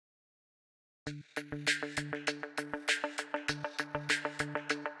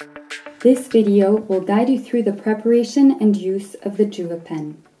This video will guide you through the preparation and use of the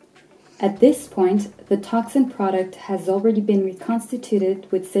Juvapen. At this point, the toxin product has already been reconstituted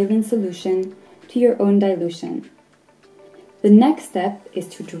with saline solution to your own dilution. The next step is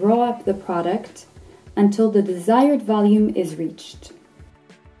to draw up the product until the desired volume is reached.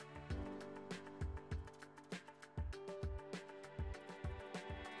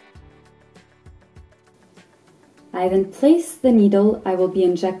 I then place the needle I will be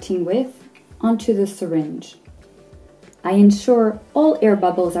injecting with onto the syringe. I ensure all air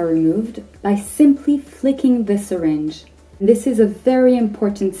bubbles are removed by simply flicking the syringe. This is a very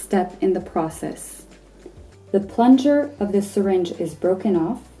important step in the process. The plunger of the syringe is broken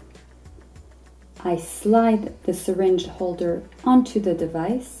off. I slide the syringe holder onto the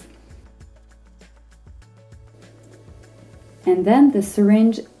device. And then the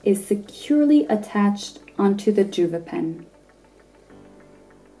syringe is securely attached onto the Juvapen.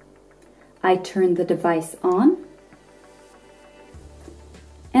 I turn the device on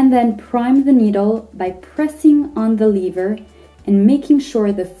and then prime the needle by pressing on the lever and making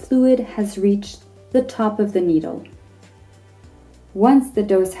sure the fluid has reached the top of the needle. Once the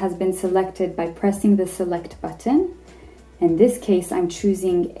dose has been selected by pressing the select button, in this case I'm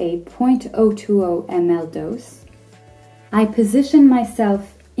choosing a 0.020 ml dose, I position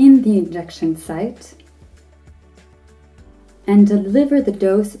myself in the injection site and deliver the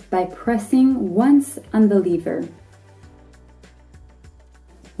dose by pressing once on the lever.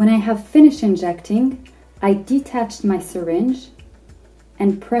 When I have finished injecting, I detach my syringe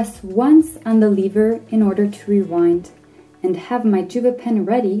and press once on the lever in order to rewind and have my Juvapen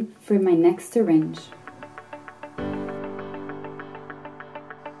ready for my next syringe.